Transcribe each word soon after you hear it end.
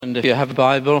And if you have a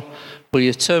Bible, will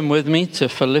you turn with me to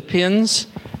Philippians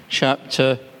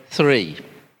chapter 3.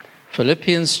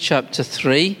 Philippians chapter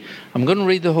 3. I'm going to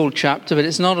read the whole chapter, but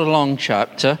it's not a long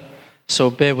chapter, so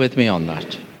bear with me on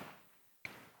that.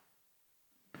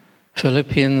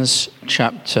 Philippians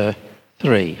chapter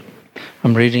 3.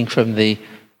 I'm reading from the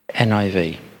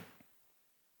NIV.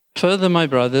 Further, my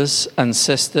brothers and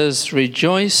sisters,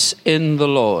 rejoice in the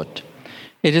Lord.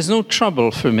 It is no trouble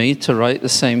for me to write the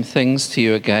same things to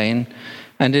you again,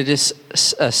 and it is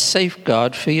a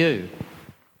safeguard for you.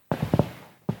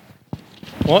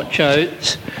 Watch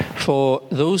out for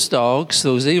those dogs,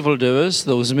 those evildoers,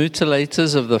 those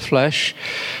mutilators of the flesh,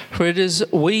 for it is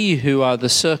we who are the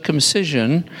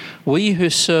circumcision, we who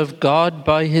serve God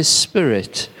by his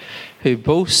Spirit, who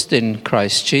boast in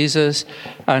Christ Jesus,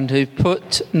 and who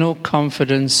put no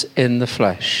confidence in the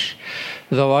flesh.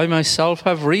 Though I myself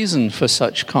have reason for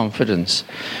such confidence.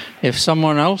 If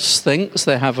someone else thinks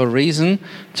they have a reason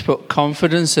to put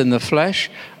confidence in the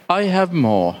flesh, I have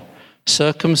more.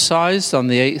 Circumcised on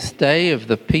the 8th day of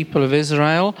the people of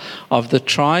Israel, of the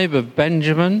tribe of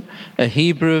Benjamin, a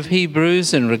Hebrew of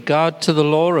Hebrews in regard to the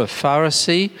law, a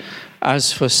Pharisee,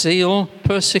 as for zeal,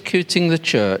 persecuting the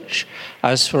church,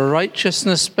 as for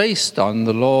righteousness based on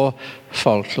the law,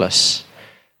 faultless.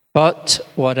 But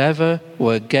whatever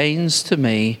were gains to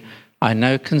me, I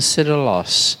now consider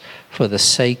loss for the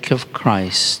sake of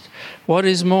Christ. What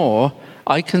is more,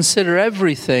 I consider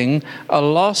everything a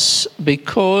loss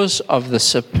because of the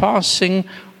surpassing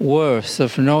worth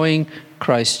of knowing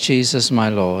Christ Jesus my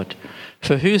Lord,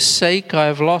 for whose sake I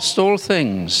have lost all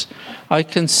things. I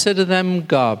consider them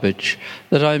garbage,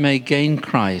 that I may gain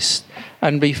Christ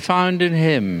and be found in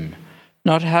him,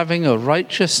 not having a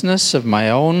righteousness of my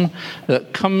own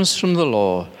that comes from the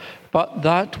law, but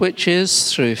that which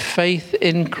is through faith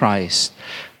in Christ,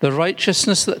 the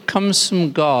righteousness that comes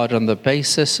from God on the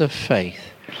basis of faith.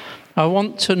 I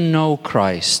want to know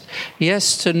Christ,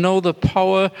 yes, to know the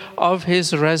power of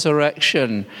his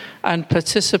resurrection and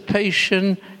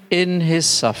participation in his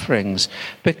sufferings,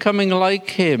 becoming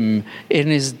like him in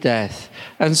his death,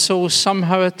 and so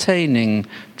somehow attaining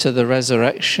to the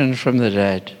resurrection from the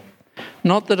dead.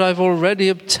 Not that I've already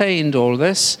obtained all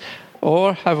this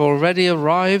or have already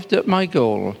arrived at my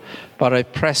goal, but I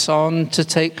press on to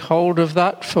take hold of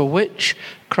that for which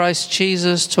Christ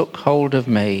Jesus took hold of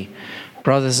me.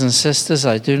 Brothers and sisters,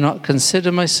 I do not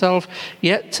consider myself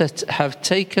yet to have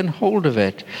taken hold of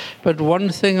it, but one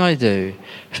thing I do,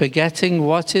 forgetting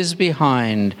what is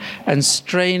behind and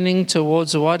straining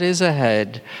towards what is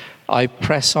ahead, I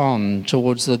press on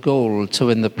towards the goal to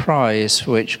win the prize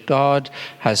for which God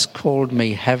has called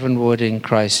me heavenward in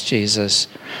Christ Jesus.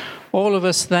 All of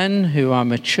us then who are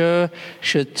mature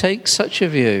should take such a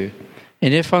view.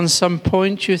 And if on some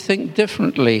point you think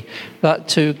differently, that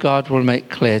too God will make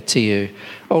clear to you.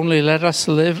 Only let us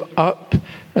live up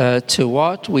to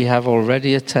what we have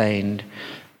already attained.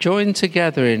 Join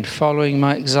together in following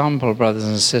my example, brothers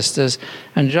and sisters,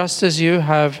 and just as you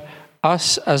have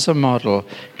us as a model,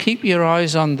 keep your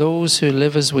eyes on those who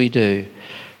live as we do.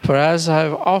 For as I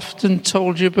have often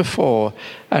told you before,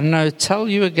 and now tell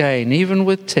you again, even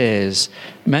with tears,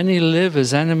 many live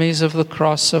as enemies of the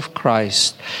cross of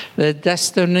Christ. Their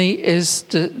destiny is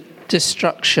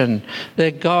destruction. Their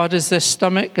God is their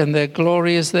stomach, and their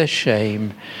glory is their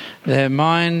shame. Their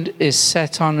mind is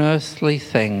set on earthly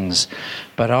things,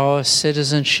 but our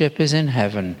citizenship is in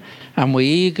heaven, and we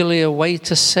eagerly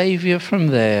await a Saviour from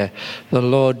there, the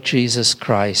Lord Jesus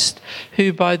Christ,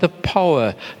 who by the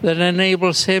power that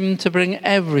enables him to bring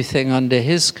everything under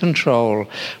his control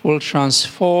will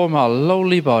transform our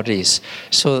lowly bodies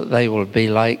so that they will be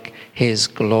like his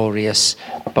glorious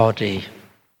body.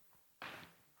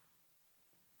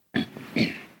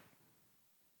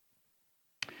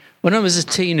 When I was a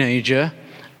teenager,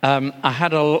 I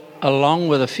had, along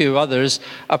with a few others,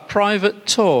 a private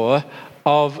tour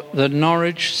of the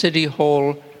Norwich City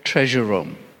Hall treasure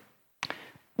room,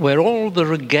 where all the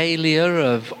regalia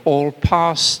of all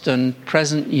past and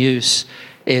present use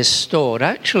is stored.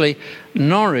 Actually,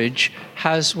 Norwich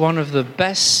has one of the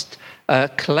best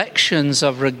collections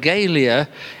of regalia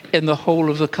in the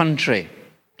whole of the country.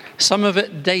 Some of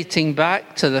it dating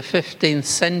back to the 15th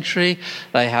century.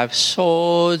 They have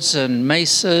swords and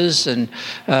maces and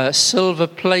silver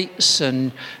plates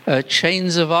and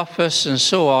chains of office and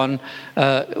so on,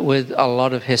 with a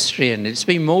lot of history in it. It's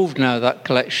been moved now, that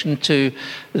collection, to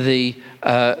the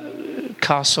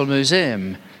Castle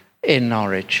Museum in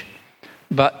Norwich.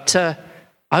 But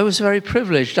I was very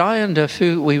privileged. I and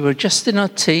we were just in our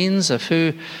teens, a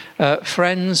few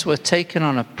friends were taken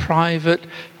on a private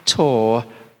tour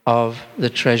of the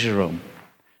treasure room.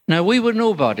 Now, we were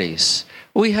nobodies.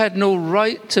 We had no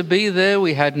right to be there.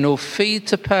 We had no fee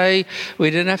to pay. We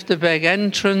didn't have to beg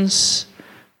entrance.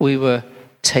 We were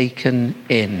taken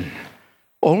in.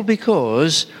 All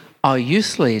because our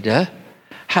youth leader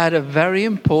had a very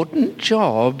important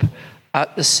job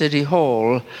at the city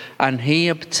hall, and he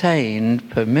obtained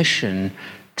permission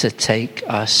to take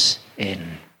us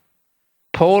in.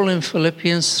 Paul in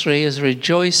Philippians 3 is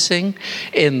rejoicing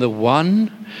in the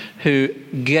one who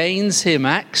gains him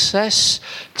access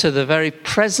to the very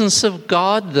presence of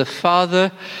God, the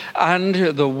Father, and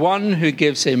the one who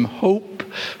gives him hope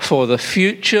for the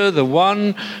future, the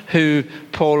one who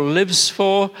Paul lives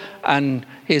for and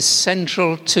is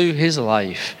central to his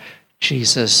life,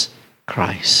 Jesus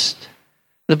Christ.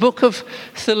 The book of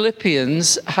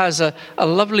Philippians has a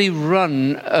lovely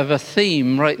run of a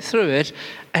theme right through it,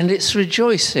 and it's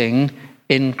rejoicing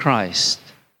in Christ.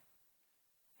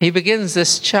 He begins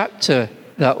this chapter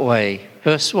that way.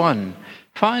 Verse 1,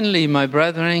 "Finally, my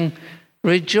brethren,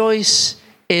 rejoice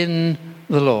in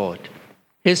the Lord."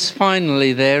 His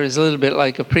finally there is a little bit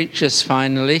like a preacher's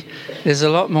finally. There's a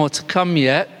lot more to come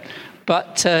yet.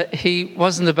 But he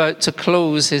wasn't about to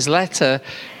close his letter.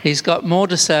 He's got more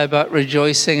to say about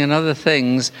rejoicing and other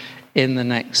things in the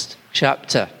next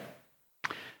chapter.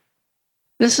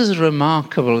 This is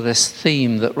remarkable, this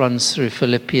theme that runs through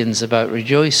Philippians about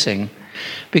rejoicing,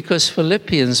 because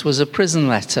Philippians was a prison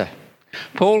letter.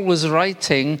 Paul was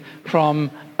writing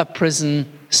from a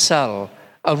prison cell,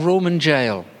 a Roman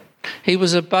jail. He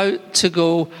was about to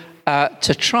go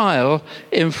to trial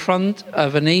in front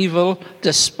of an evil,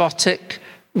 despotic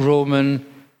Roman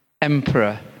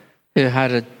emperor who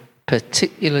had a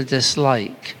particular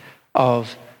dislike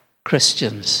of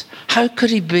Christians. How could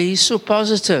he be so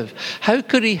positive? How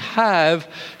could he have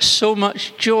so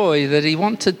much joy that he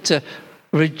wanted to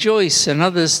rejoice and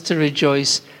others to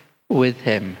rejoice with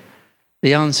him?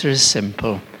 The answer is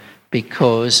simple: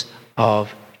 because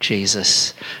of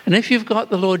Jesus. And if you've got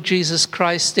the Lord Jesus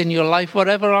Christ in your life,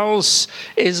 whatever else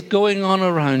is going on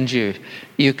around you,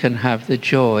 you can have the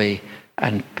joy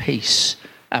and peace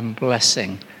and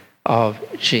blessing of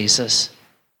Jesus.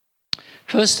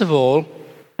 First of all,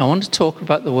 I want to talk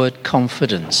about the word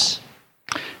confidence,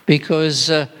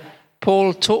 because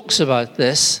Paul talks about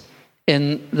this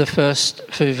in the first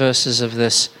few verses of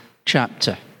this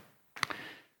chapter.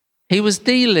 He was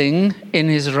dealing in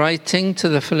his writing to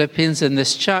the Philippians in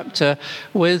this chapter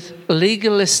with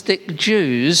legalistic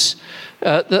Jews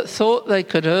that thought they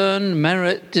could earn,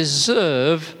 merit,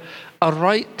 deserve a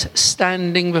right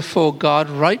standing before God,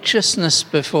 righteousness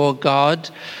before God,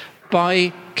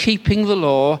 by keeping the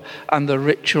law and the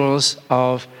rituals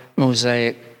of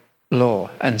Mosaic law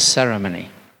and ceremony.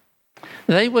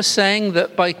 They were saying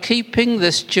that by keeping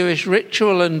this Jewish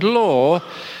ritual and law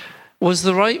was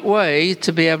the right way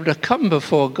to be able to come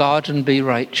before God and be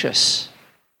righteous.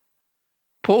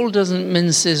 Paul doesn't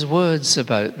mince his words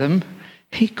about them.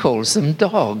 He calls them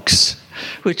dogs,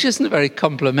 which isn't very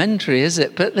complimentary, is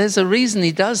it? But there's a reason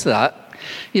he does that.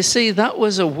 You see, that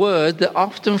was a word that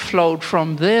often flowed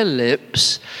from their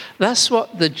lips. That's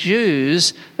what the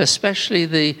Jews, especially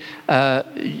the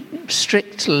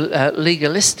strict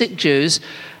legalistic Jews,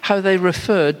 how they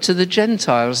referred to the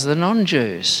Gentiles, the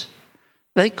non-Jews.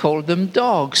 They called them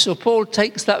dogs. So Paul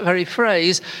takes that very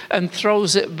phrase and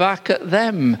throws it back at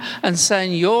them and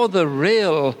saying, you're the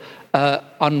real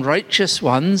unrighteous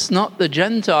ones, not the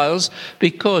Gentiles,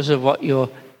 because of what you're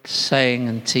saying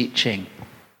and teaching.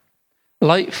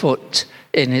 Lightfoot,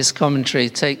 in his commentary,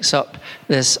 takes up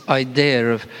this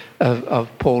idea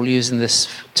of Paul using this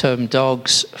term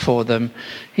dogs for them.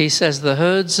 He says, the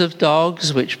herds of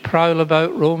dogs which prowl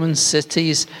about Roman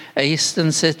cities,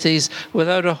 eastern cities,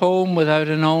 without a home, without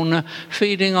an owner,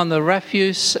 feeding on the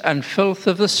refuse and filth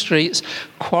of the streets,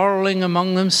 quarreling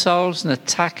among themselves and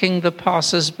attacking the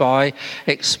passers-by,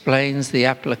 explains the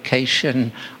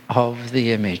application of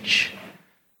the image.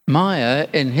 Meyer,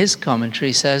 in his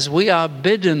commentary, says, we are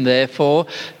bidden, therefore,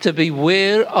 to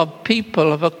beware of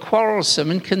people of a quarrelsome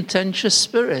and contentious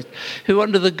spirit, who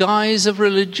under the guise of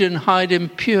religion hide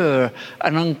impure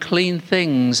and unclean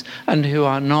things, and who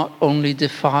are not only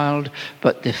defiled,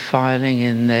 but defiling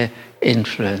in their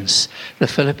influence. The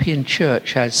Philippian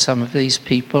church had some of these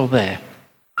people there.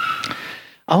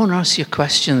 I want to ask you a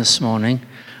question this morning.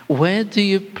 Where do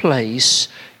you place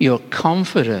your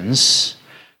confidence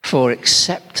for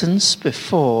acceptance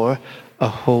before a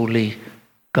holy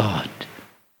God?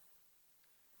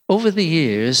 Over the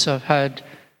years, I've had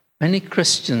many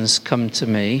Christians come to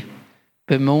me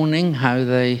bemoaning how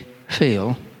they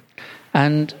feel.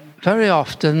 And very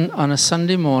often on a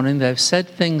Sunday morning, they've said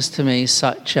things to me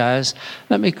such as,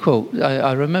 let me quote,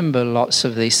 I remember lots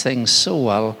of these things so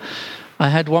well. I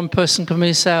had one person come in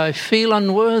and say, I feel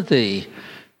unworthy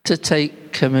to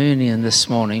take communion this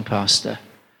morning, Pastor.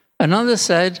 Another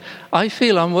said, I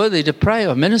feel unworthy to pray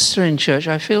or minister in church.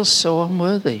 I feel so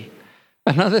unworthy.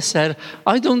 Another said,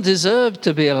 I don't deserve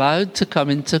to be allowed to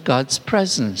come into God's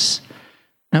presence.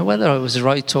 Now, whether I was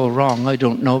right or wrong, I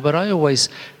don't know, but I always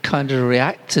kind of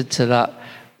reacted to that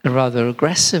rather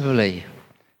aggressively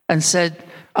and said,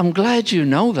 I'm glad you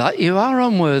know that. You are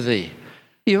unworthy.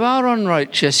 You are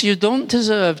unrighteous. You don't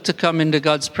deserve to come into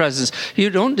God's presence.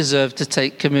 You don't deserve to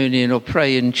take communion or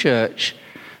pray in church.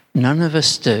 None of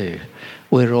us do.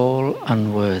 We're all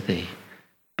unworthy.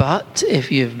 But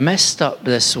if you've messed up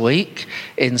this week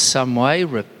in some way,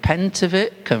 repent of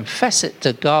it, confess it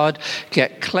to God,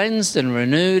 get cleansed and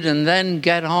renewed, and then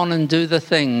get on and do the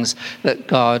things that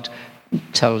God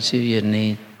tells you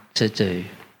need to do.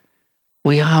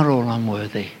 We are all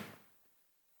unworthy.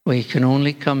 We can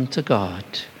only come to God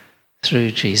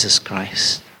through Jesus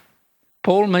Christ.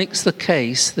 Paul makes the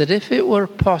case that if it were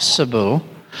possible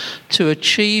to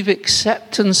achieve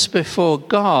acceptance before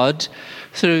God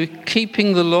through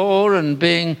keeping the law and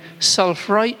being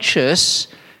self-righteous,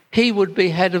 he would be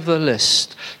head of the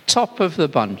list, top of the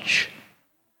bunch.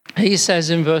 He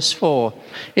says in verse 4,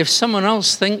 if someone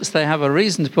else thinks they have a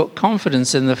reason to put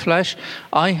confidence in the flesh,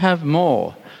 I have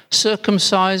more.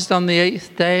 Circumcised on the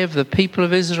 8th day, of the people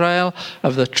of Israel,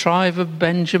 of the tribe of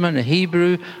Benjamin, a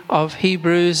Hebrew of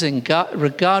Hebrews, in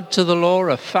regard to the law,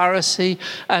 a Pharisee,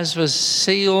 as for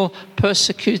zeal,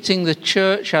 persecuting the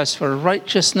church, as for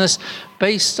righteousness,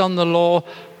 based on the law,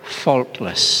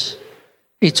 faultless.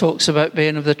 He talks about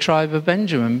being of the tribe of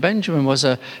Benjamin.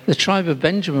 The tribe of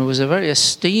Benjamin was a very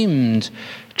esteemed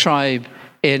tribe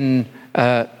in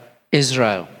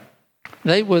Israel.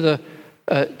 They were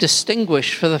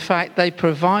distinguished for the fact they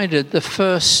provided the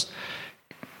first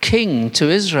king to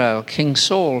Israel, King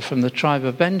Saul from the tribe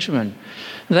of Benjamin.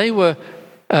 They were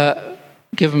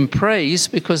given praise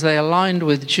because they aligned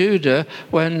with Judah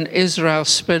when Israel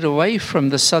split away from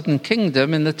the southern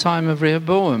kingdom in the time of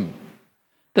Rehoboam.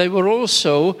 They were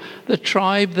also the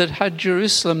tribe that had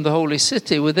Jerusalem, the holy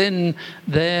city, within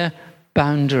their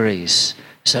boundaries.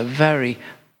 It's a very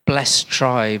blessed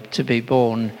tribe to be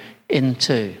born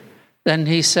into. Then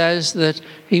he says that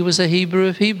he was a Hebrew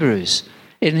of Hebrews.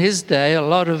 In his day, a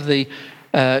lot of the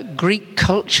Greek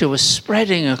culture was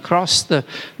spreading across the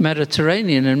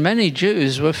Mediterranean, and many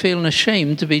Jews were feeling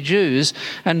ashamed to be Jews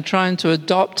and trying to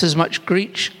adopt as much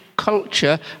Greek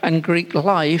culture and Greek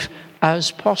life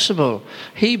as possible.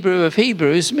 Hebrew of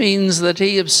Hebrews means that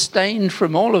he abstained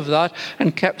from all of that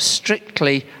and kept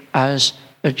strictly as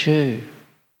a Jew.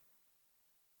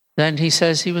 Then he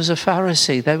says he was a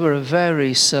Pharisee. They were a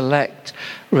very select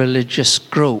religious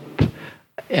group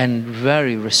and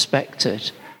very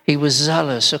respected. He was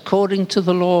zealous, according to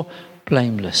the law,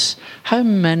 blameless. How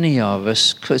many of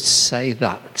us could say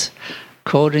that?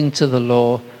 According to the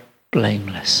law,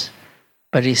 blameless.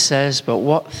 But he says, but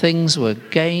what things were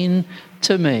gain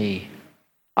to me,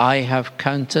 I have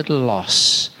counted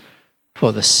loss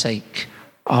for the sake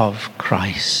of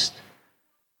Christ.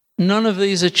 None of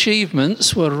these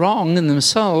achievements were wrong in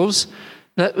themselves.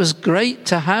 That was great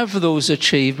to have those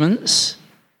achievements,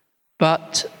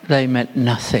 but they meant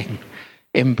nothing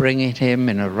in bringing him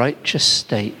in a righteous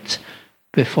state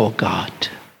before God.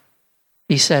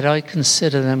 He said, I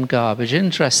consider them garbage.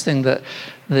 Interesting that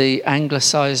the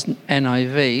anglicized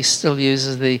NIV still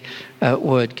uses the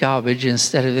word garbage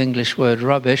instead of the English word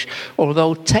rubbish,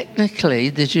 although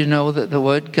technically, did you know that the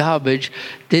word garbage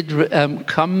did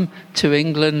come to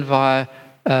England via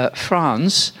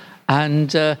France,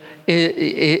 and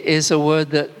is a word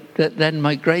that then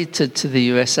migrated to the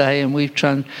USA, and we've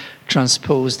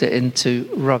transposed it into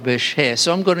rubbish here.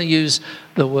 So I'm going to use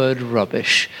the word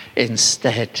rubbish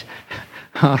instead.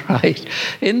 All right.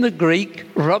 In the Greek,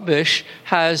 rubbish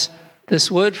has,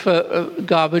 this word for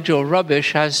garbage or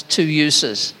rubbish has two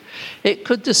uses. It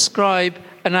could describe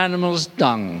an animal's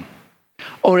dung,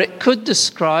 or it could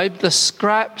describe the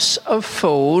scraps of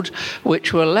food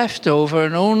which were left over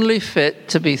and only fit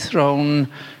to be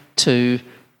thrown to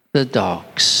the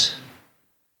dogs.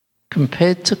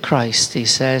 Compared to Christ, he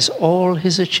says, all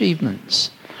his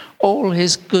achievements, all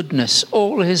his goodness,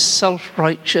 all his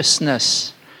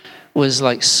self-righteousness was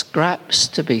like scraps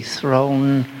to be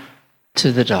thrown to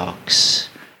the dogs.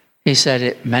 He said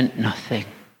it meant nothing.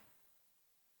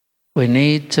 We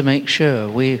need to make sure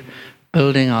we're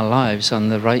building our lives on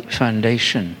the right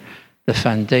foundation, the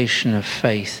foundation of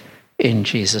faith in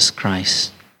Jesus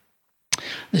Christ.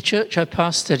 The church I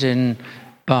pastored in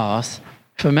Bath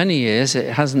for many years,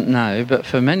 it hasn't now, but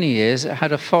for many years it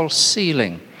had a false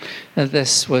ceiling.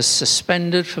 This was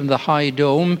suspended from the high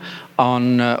dome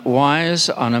on wires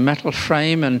on a metal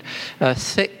frame, and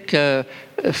thick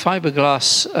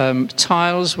fiberglass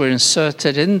tiles were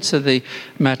inserted into the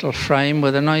metal frame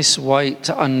with a nice white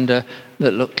under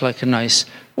that looked like a nice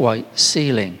white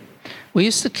ceiling. We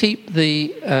used to keep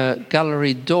the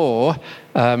gallery door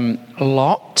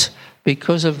locked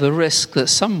because of the risk that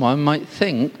someone might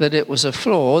think that it was a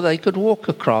floor they could walk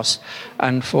across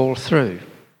and fall through.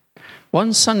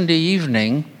 One Sunday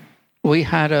evening, we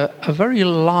had a very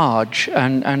large,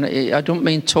 and I don't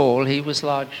mean tall, he was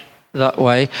large that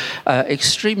way,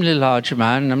 extremely large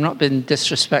man, I'm not being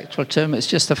disrespectful to him, it's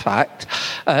just a fact,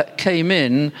 came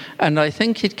in, and I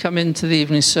think he'd come into the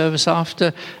evening service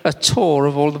after a tour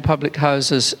of all the public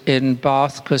houses in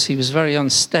Bath, because he was very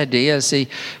unsteady as he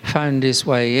found his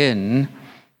way in.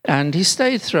 And he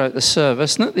stayed throughout the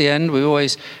service, and at the end we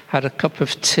always had a cup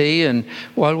of tea, and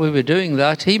while we were doing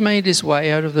that, he made his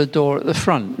way out of the door at the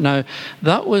front. Now,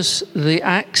 that was the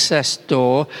access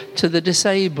door to the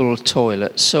disabled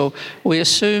toilet, so we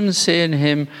assumed, seeing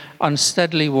him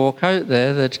unsteadily walk out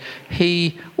there, that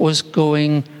he was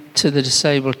going to the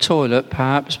disabled toilet,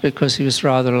 perhaps because he was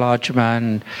rather a large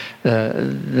man,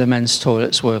 the men's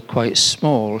toilets were quite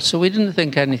small, so we didn't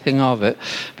think anything of it.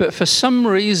 But for some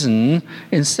reason,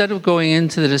 instead of going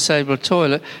into the disabled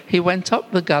toilet, he went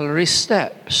up the gallery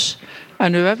steps,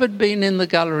 and whoever had been in the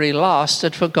gallery last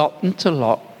had forgotten to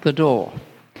lock the door.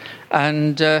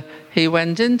 And he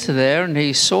went into there, and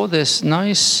he saw this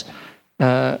nice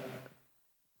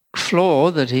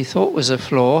floor that he thought was a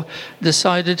floor,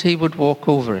 decided he would walk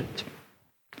over it.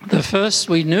 The first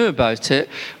we knew about it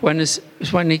was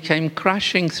when he came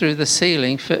crashing through the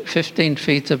ceiling 15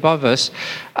 feet above us,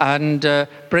 and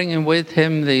bringing with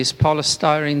him these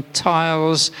polystyrene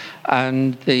tiles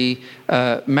and the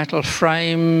metal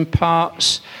frame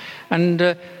parts.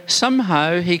 And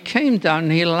somehow he came down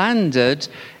and he landed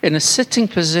in a sitting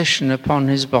position upon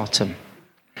his bottom.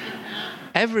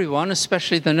 Everyone,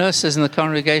 especially the nurses in the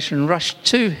congregation, rushed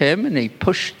to him, and he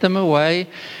pushed them away,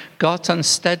 got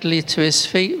unsteadily to his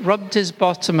feet, rubbed his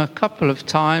bottom a couple of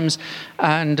times,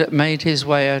 and made his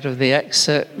way out of the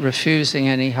exit, refusing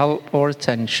any help or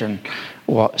attention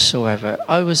whatsoever.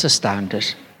 I was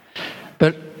astounded.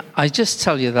 But I just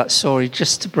tell you that story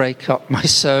just to break up my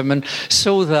sermon,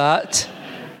 so that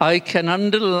I can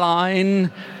underline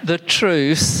the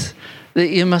truth that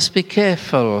you must be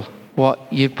careful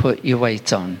what you put your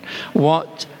weight on,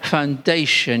 what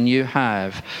foundation you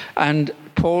have. And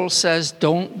Paul says,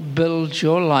 don't build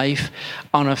your life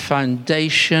on a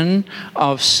foundation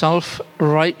of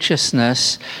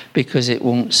self-righteousness, because it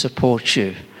won't support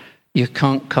you. You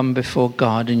can't come before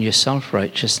God in your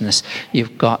self-righteousness.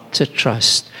 You've got to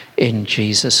trust in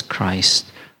Jesus Christ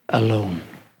alone.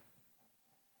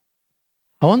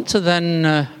 I want to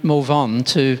then move on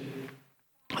to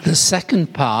the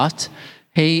second part.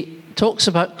 He talks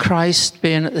about Christ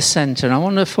being at the center, and I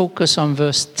want to focus on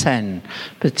verse 10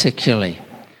 particularly.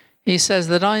 He says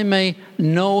that I may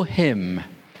know him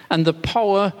and the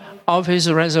power of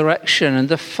his resurrection and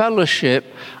the fellowship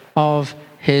of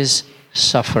his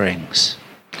sufferings.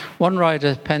 One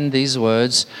writer penned these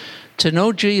words: to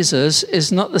know Jesus is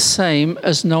not the same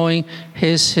as knowing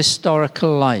his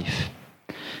historical life.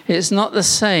 It's not the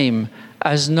same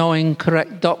as knowing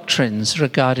correct doctrines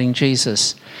regarding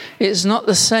Jesus. It's not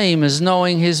the same as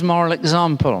knowing his moral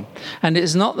example. And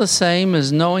it's not the same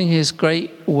as knowing his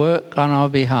great work on our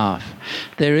behalf.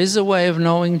 There is a way of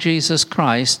knowing Jesus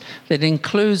Christ that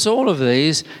includes all of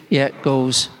these, yet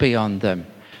goes beyond them.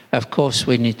 Of course,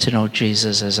 we need to know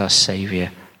Jesus as our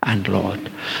Savior and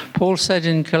Lord. Paul said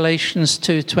in Galatians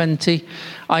 2:20,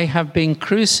 I have been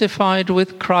crucified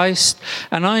with Christ,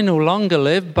 and I no longer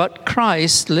live, but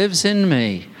Christ lives in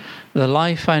me. The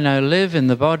life I now live in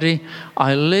the body,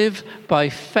 I live by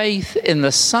faith in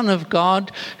the Son of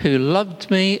God, who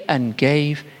loved me and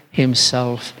gave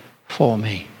himself for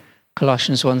me.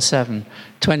 Colossians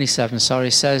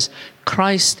 1:27 says,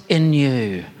 Christ in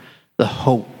you, the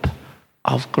hope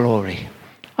of glory.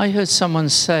 I heard someone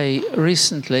say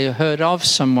recently, heard of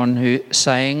someone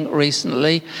saying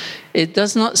recently, it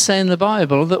does not say in the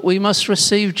Bible that we must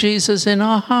receive Jesus in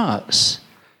our hearts.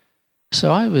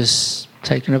 So I was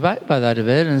taken aback by that a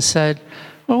bit and said,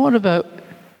 well, what about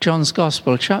John's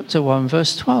Gospel, chapter 1,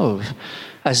 verse 12?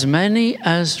 As many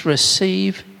as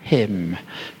receive him,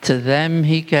 to them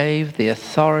he gave the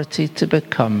authority to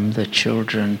become the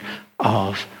children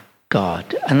of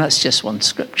God. And that's just one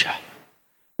scripture.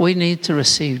 We need to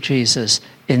receive Jesus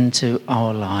into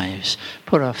our lives,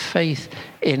 put our faith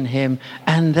in him,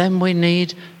 and then we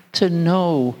need to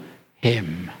know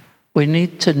him. We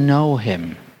need to know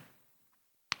him.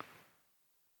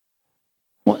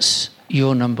 What's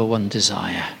your number one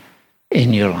desire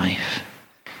in your life?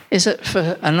 Is it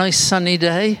for a nice sunny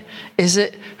day? Is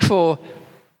it for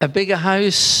a bigger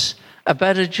house, a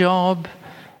better job,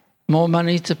 more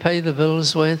money to pay the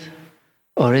bills with?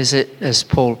 Or is it, as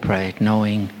Paul prayed,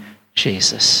 knowing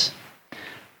Jesus?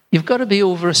 You've got to be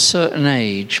over a certain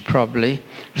age, probably,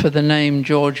 for the name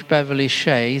George Beverly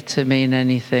Shea to mean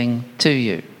anything to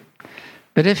you.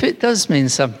 But if it does mean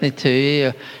something to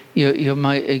you,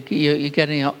 you're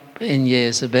getting up in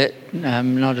years a bit,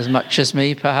 not as much as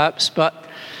me, perhaps, but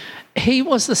he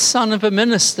was the son of a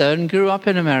minister and grew up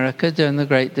in America during the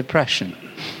Great Depression.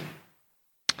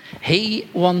 He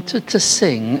wanted to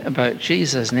sing about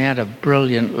Jesus, and he had a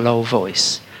brilliant low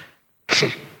voice.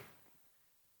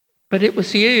 But it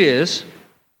was years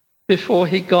before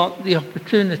he got the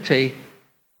opportunity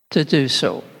to do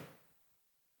so.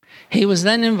 He was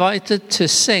then invited to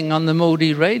sing on the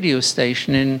Moody radio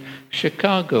station in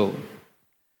Chicago.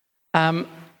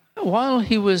 While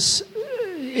he was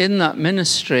in that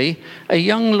ministry, a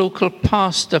young local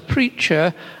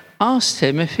preacher, asked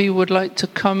him if he would like to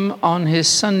come on his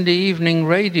Sunday evening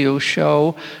radio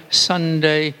show,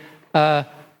 Sunday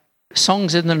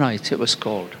Songs in the Night, it was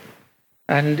called.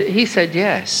 And he said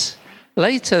yes.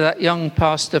 Later, that young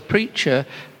preacher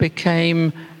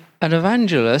became an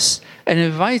evangelist and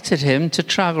invited him to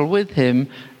travel with him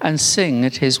and sing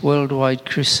at his worldwide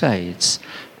crusades.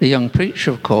 The young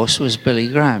preacher, of course, was Billy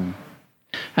Graham.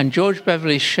 And George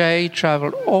Beverly Shea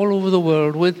traveled all over the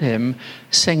world with him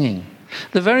singing.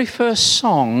 The very first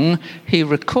song he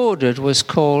recorded was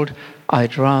called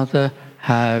I'd Rather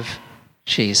Have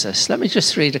Jesus. Let me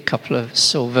just read a couple of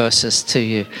verses to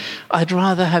you. I'd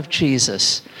rather have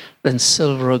Jesus than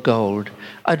silver or gold.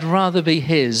 I'd rather be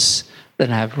his than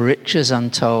have riches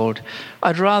untold.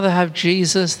 I'd rather have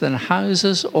Jesus than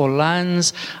houses or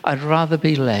lands. I'd rather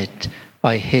be led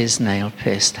by his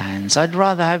nail-pierced hands. I'd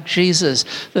rather have Jesus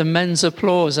than men's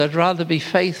applause. I'd rather be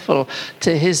faithful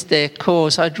to his dear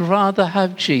cause. I'd rather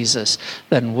have Jesus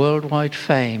than worldwide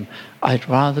fame. I'd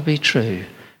rather be true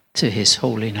to his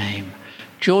holy name.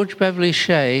 George Beverly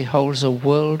Shea holds a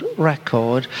world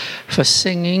record for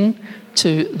singing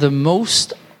to the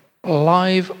most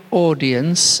live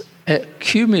audience,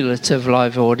 cumulative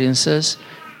live audiences,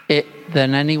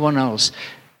 than anyone else.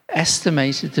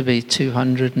 Estimated to be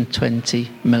 220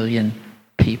 million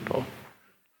people.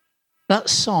 That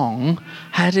song,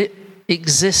 had it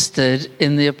existed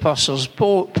in the Apostles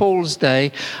Paul's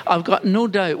day, I've got no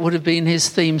doubt would have been his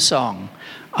theme song.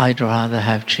 I'd rather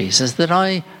have Jesus, that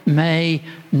I may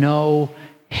know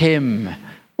him,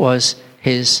 was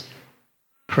his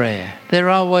prayer. There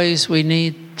are ways we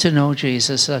need to know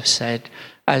Jesus, I've said,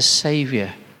 as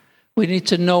Savior. We need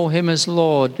to know him as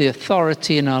Lord, the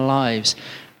authority in our lives.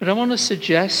 But I want to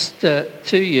suggest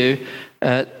to you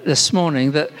this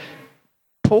morning that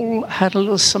Paul had a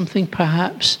little something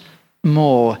perhaps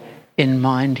more in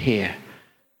mind here.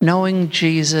 Knowing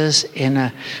Jesus in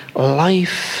a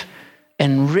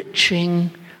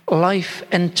life-enriching,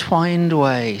 life-entwined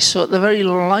way. So that the very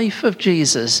life of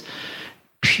Jesus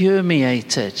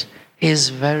permeated his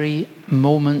very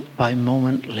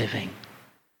moment-by-moment living.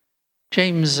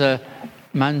 James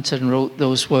Manton wrote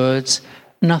those words,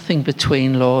 nothing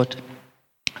between, Lord,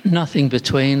 nothing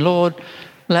between. Lord,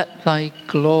 let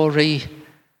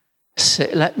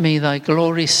me thy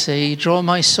glory see, draw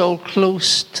my soul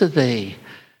close to thee,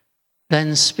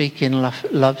 then speak in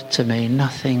love to me,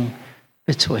 nothing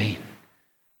between.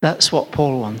 That's what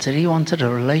Paul wanted. He wanted a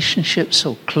relationship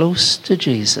so close to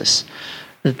Jesus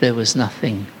that there was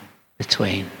nothing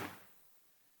between.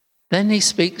 Then he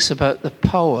speaks about the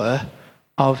power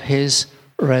of his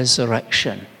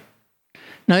resurrection.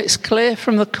 Now, it's clear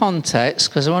from the context,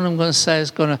 because what I'm going to say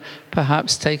is going to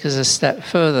perhaps take us a step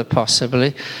further,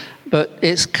 possibly, but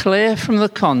it's clear from the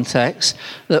context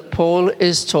that Paul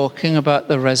is talking about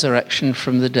the resurrection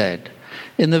from the dead.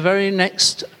 In the very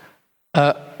next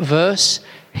verse,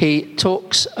 he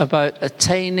talks about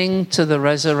attaining to the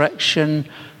resurrection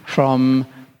from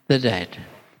the dead,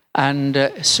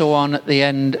 and so on at the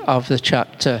end of the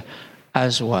chapter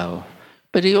as well.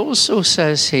 But he also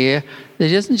says here that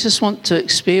he doesn't just want to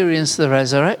experience the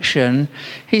resurrection.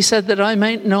 He said that I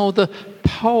might know the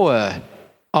power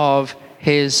of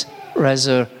his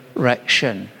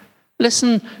resurrection.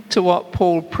 Listen to what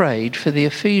Paul prayed for the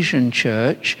Ephesian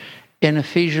church in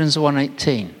Ephesians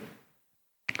 1:18.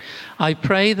 I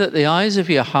pray that the eyes of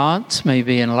your hearts may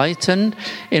be enlightened,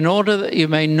 in order that you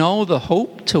may know the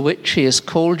hope to which he has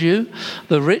called you,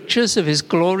 the riches of his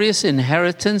glorious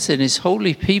inheritance in his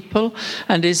holy people,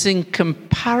 and his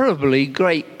incomparably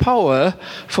great power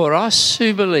for us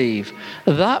who believe.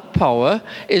 That power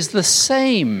is the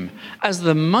same as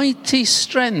the mighty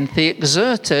strength he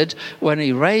exerted when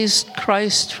he raised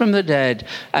Christ from the dead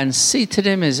and seated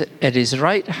him at his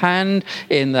right hand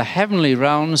in the heavenly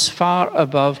realms, far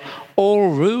above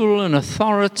all rule and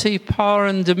authority, power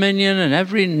and dominion, and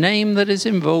every name that is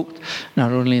invoked,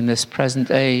 not only in this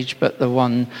present age, but the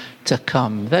one to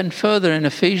come. Then further in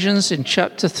Ephesians, in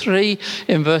chapter 3,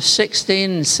 in verse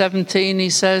 16 and 17, he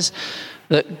says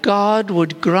that God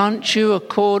would grant you,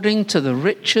 according to the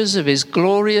riches of his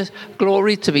glory,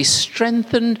 to be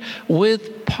strengthened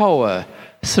with power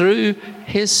through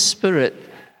his Spirit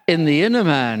in the inner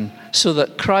man, so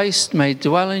that Christ may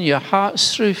dwell in your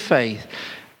hearts through faith.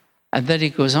 And then he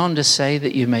goes on to say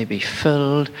that you may be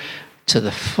filled to the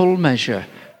full measure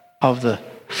of the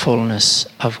fullness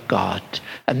of God.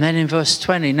 And then in verse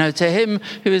 20, now to him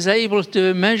who is able to do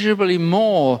immeasurably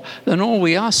more than all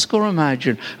we ask or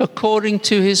imagine, according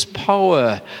to his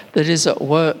power that is at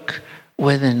work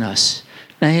within us.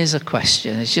 Now here's a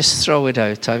question. Let's just throw it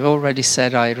out. I've already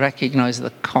said I recognize the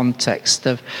context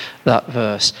of that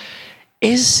verse.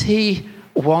 Is he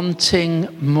wanting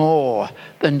more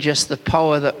than just the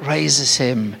power that raises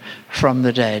him from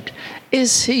the dead?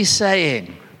 Is he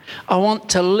saying, I want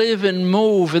to live and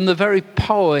move in the very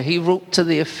power he wrote to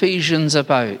the Ephesians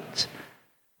about?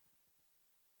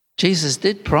 Jesus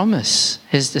did promise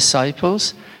his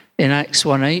disciples in Acts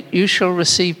 1:8, you shall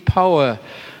receive power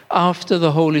after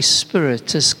the Holy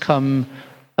Spirit has come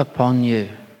upon you.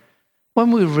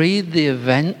 When we read the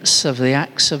events of the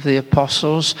Acts of the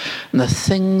Apostles and the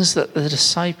things that the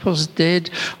disciples did,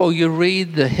 or you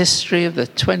read the history of the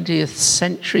 20th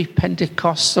century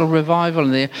Pentecostal revival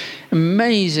and the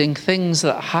amazing things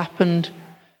that happened,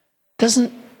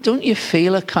 don't you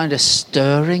feel a kind of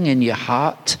stirring in your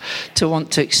heart to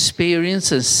want to experience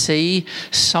and see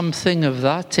something of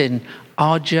that in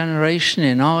our generation,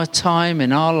 in our time,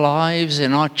 in our lives,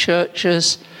 in our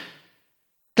churches?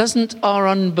 Doesn't our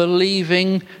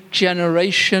unbelieving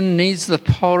generation needs the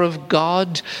power of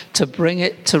God to bring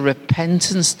it to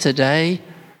repentance today?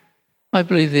 I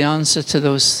believe the answer to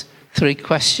those three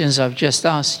questions I've just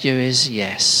asked you is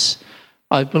yes.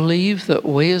 I believe that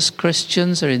we as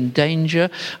Christians are in danger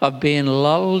of being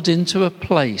lulled into a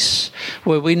place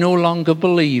where we no longer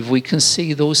believe we can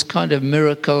see those kind of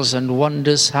miracles and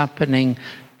wonders happening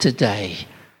today.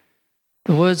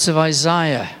 The words of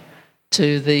Isaiah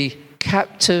to the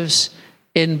captives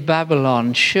in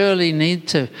Babylon surely need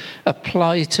to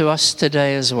apply to us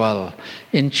today as well.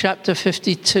 In chapter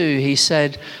 52, he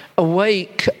said,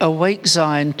 awake, awake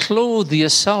Zion, clothe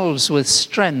yourselves with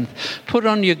strength, put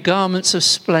on your garments of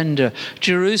splendor.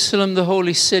 Jerusalem, the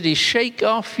holy city, shake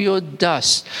off your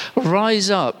dust, rise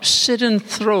up, sit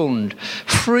enthroned,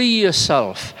 free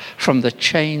yourself from the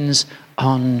chains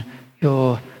on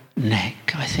your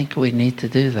neck. I think we need to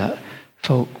do that,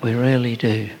 folk, we really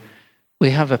do. We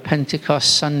have a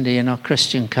Pentecost Sunday in our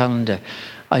Christian calendar.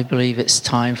 I believe it's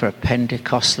time for a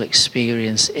Pentecostal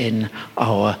experience in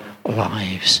our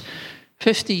lives.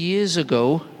 50 years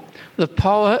ago, the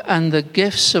power and the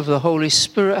gifts of the Holy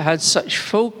Spirit had such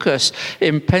focus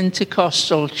in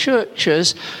Pentecostal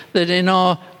churches that in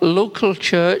our local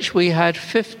church we had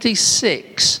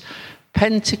 56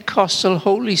 Pentecostal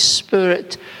Holy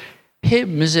Spirit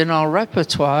hymns in our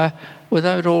repertoire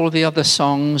without all the other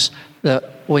songs that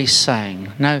we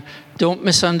sang. Now, don't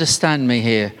misunderstand me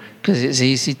here, because it's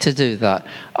easy to do that.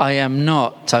 I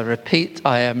repeat,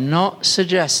 I am not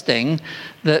suggesting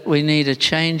that we need a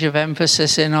change of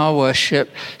emphasis in our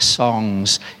worship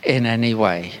songs in any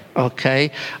way,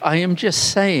 okay? I am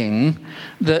just saying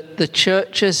that the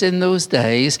churches in those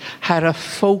days had a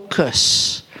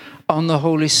focus on the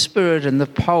Holy Spirit and the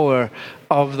power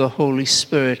of the Holy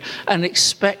Spirit, and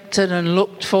expected and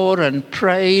looked for and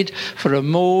prayed for a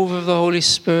move of the Holy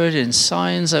Spirit in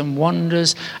signs and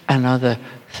wonders and other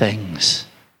things.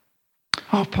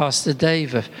 Our Pastor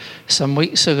Dave, some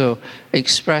weeks ago,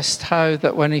 expressed how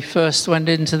that when he first went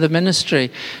into the ministry,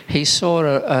 he saw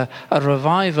a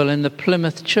revival in the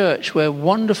Plymouth church where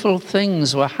wonderful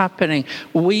things were happening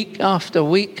week after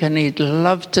week, and he'd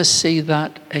love to see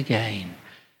that again.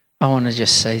 I want to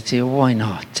just say to you, why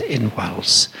not in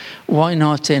Wells? Why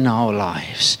not in our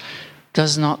lives?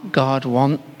 Does not God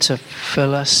want to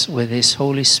fill us with his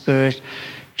Holy Spirit?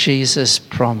 Jesus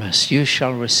promised, you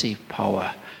shall receive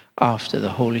power after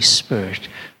the Holy Spirit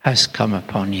has come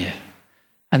upon you.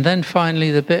 And then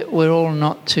finally, the bit we're all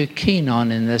not too keen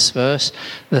on in this verse,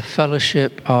 the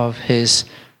fellowship of his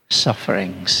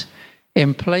sufferings.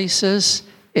 In places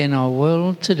in our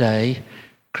world today,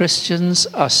 Christians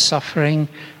are suffering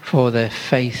for their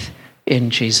faith in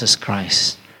Jesus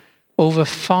Christ. Over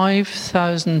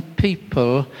 5,000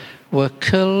 people were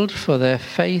killed for their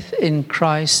faith in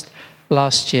Christ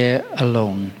last year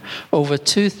alone. Over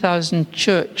 2,000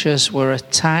 churches were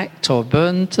attacked or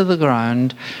burned to the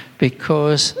ground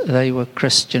because they were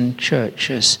Christian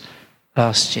churches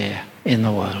last year in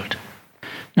the world.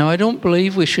 Now, I don't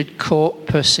believe we should court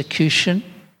persecution,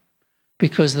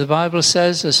 because the Bible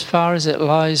says, as far as it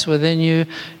lies within you,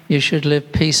 you should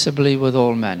live peaceably with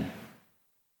all men.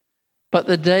 But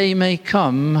the day may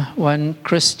come when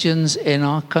Christians in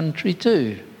our country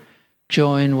too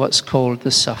join what's called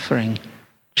the suffering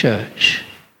church.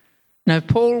 Now,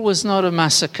 Paul was not a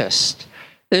masochist.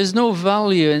 There's no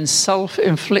value in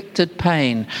self-inflicted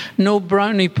pain, no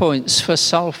brownie points for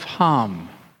self-harm.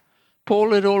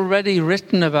 Paul had already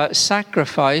written about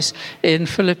sacrifice in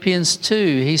Philippians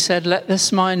 2. He said, "Let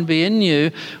this mind be in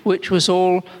you, which was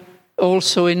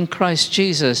also in Christ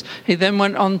Jesus." He then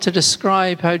went on to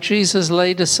describe how Jesus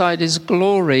laid aside his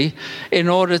glory in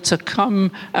order to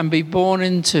come and be born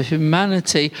into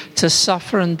humanity, to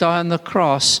suffer and die on the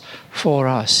cross for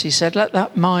us. He said, "Let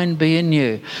that mind be in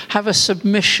you. Have a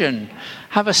submission,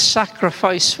 have a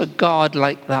sacrifice for God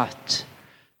like that."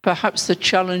 Perhaps the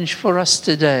challenge for us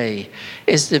today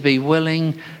is to be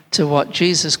willing to what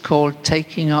Jesus called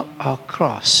taking up our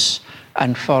cross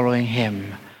and following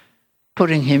him,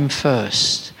 putting him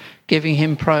first, giving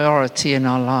him priority in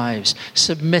our lives,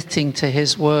 submitting to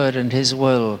his word and his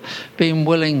will, being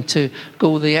willing to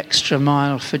go the extra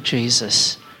mile for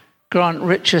Jesus. Grant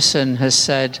Richardson has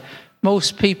said,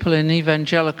 most people in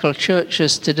evangelical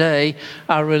churches today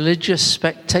are religious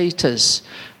spectators.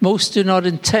 Most do not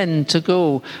intend to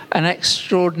go an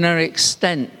extraordinary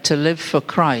extent to live for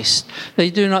Christ. They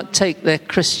do not take their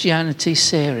Christianity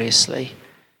seriously.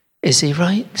 Is he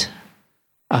right?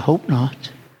 I hope not.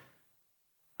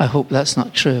 I hope that's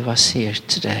not true of us here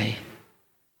today.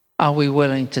 Are we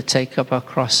willing to take up our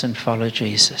cross and follow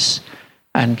Jesus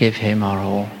and give him our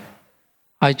all?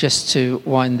 Just to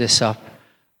wind this up,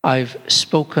 I've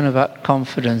spoken about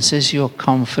confidence. Is your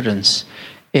confidence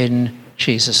in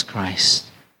Jesus Christ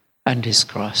and his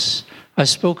cross? I've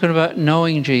spoken about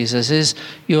knowing Jesus. Is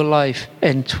your life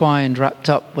entwined, wrapped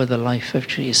up with the life of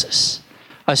Jesus?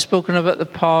 I've spoken about the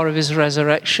power of his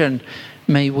resurrection.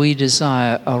 May we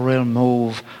desire a real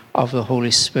move of the Holy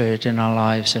Spirit in our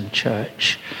lives and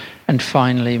church. And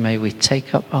finally, may we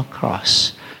take up our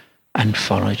cross and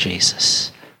follow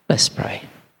Jesus. Let's pray.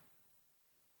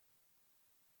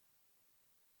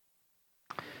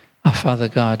 Our Father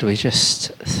God, we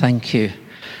just thank you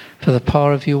for the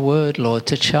power of your word, Lord,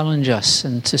 to challenge us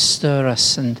and to stir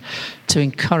us and to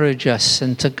encourage us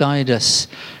and to guide us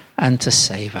and to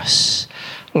save us.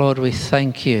 Lord, we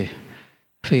thank you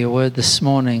for your word this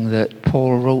morning that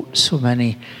Paul wrote so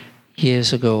many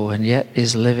years ago and yet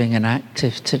is living and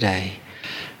active today.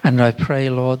 And I pray,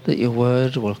 Lord, that your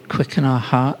word will quicken our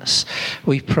hearts.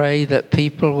 We pray that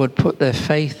people would put their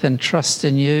faith and trust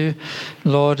in you,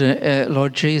 Lord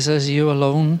Jesus, you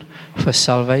alone, for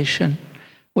salvation.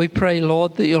 We pray,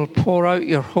 Lord, that you'll pour out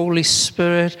your Holy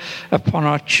Spirit upon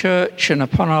our church and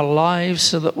upon our lives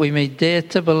so that we may dare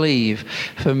to believe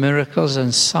for miracles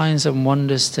and signs and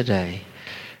wonders today.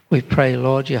 We pray,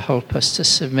 Lord, you help us to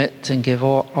submit and give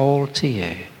all to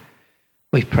you.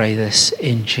 We pray this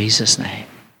in Jesus' name.